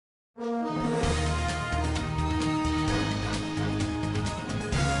The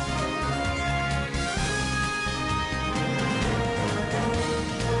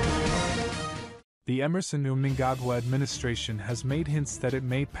Emmerson Mnangagwa administration has made hints that it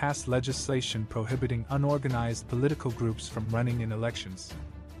may pass legislation prohibiting unorganized political groups from running in elections.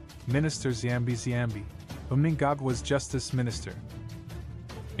 Minister Chamisa, Mnangagwa's Justice Minister,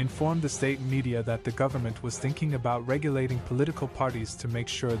 informed the state media that the government was thinking about regulating political parties to make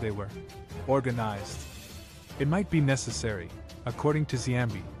sure they were organized. It might be necessary, according to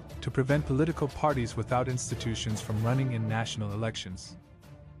Chamisa, to prevent political parties without institutions from running in national elections.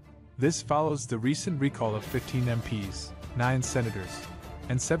 This follows the recent recall of 15 MPs, 9 senators,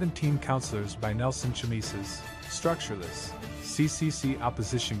 and 17 councillors by Nelson Chamisa's structureless CCC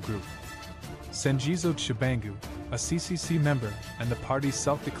opposition group. Sengizo Chibangu, a CCC member and the party's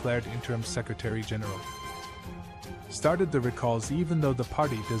self-declared interim secretary-general, started the recalls even though the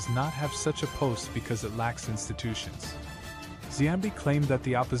party does not have such a post because it lacks institutions. Chamisa claimed that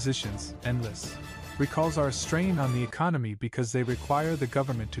the opposition's endless recalls are a strain on the economy because they require the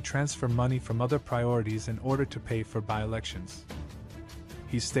government to transfer money from other priorities in order to pay for by-elections.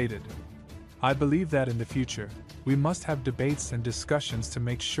 He stated, "I believe that in the future, we must have debates and discussions to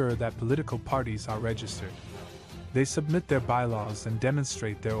make sure that political parties are registered. They submit their bylaws and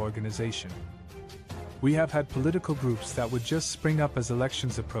demonstrate their organization. We have had political groups that would just spring up as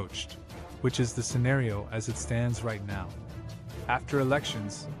elections approached, which is the scenario as it stands right now. After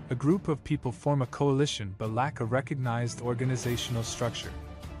elections, a group of people form a coalition but lack a recognized organizational structure.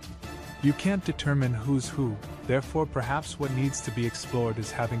 You can't determine who's who, therefore perhaps what needs to be explored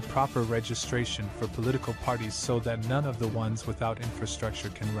is having proper registration for political parties so that none of the ones without infrastructure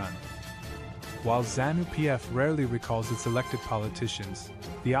can run." While ZANU-PF rarely recalls its elected politicians,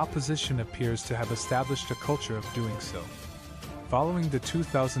 the opposition appears to have established a culture of doing so. Following the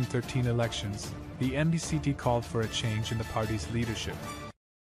 2013 elections, the MDCT called for a change in the party's leadership.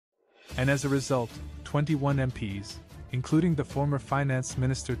 And as a result, 21 MPs, including the former Finance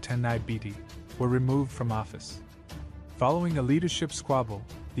Minister Tenai Biti, were removed from office. Following a leadership squabble,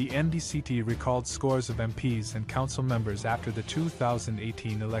 the MDCT recalled scores of MPs and council members after the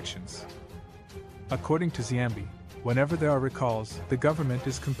 2018 elections. According to Chamisa, whenever there are recalls, the government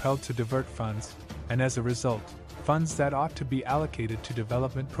is compelled to divert funds, and as a result, funds that ought to be allocated to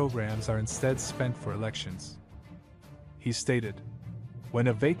development programs are instead spent for elections. He stated, "When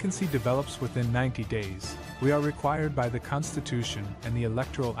a vacancy develops within 90 days, we are required by the Constitution and the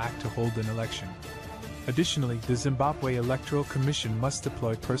Electoral Act to hold an election. Additionally, the Zimbabwe Electoral Commission must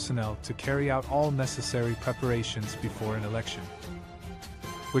deploy personnel to carry out all necessary preparations before an election,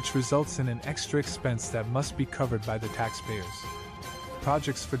 which results in an extra expense that must be covered by the taxpayers.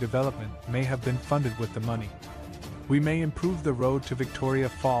 Projects for development may have been funded with the money. We may improve the road to Victoria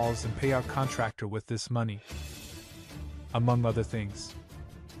Falls and pay our contractor with this money, among other things.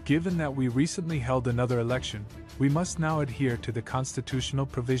 Given that we recently held another election, we must now adhere to the constitutional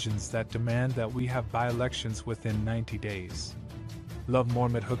provisions that demand that we have by-elections within 90 days. Love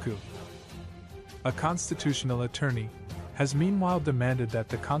Mormit Huku, a constitutional attorney, has meanwhile demanded that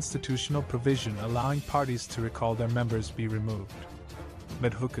the constitutional provision allowing parties to recall their members be removed.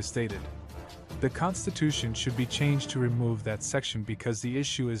 Medhuka stated, "The Constitution should be changed to remove that section because the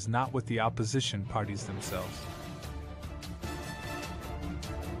issue is not with the opposition parties themselves.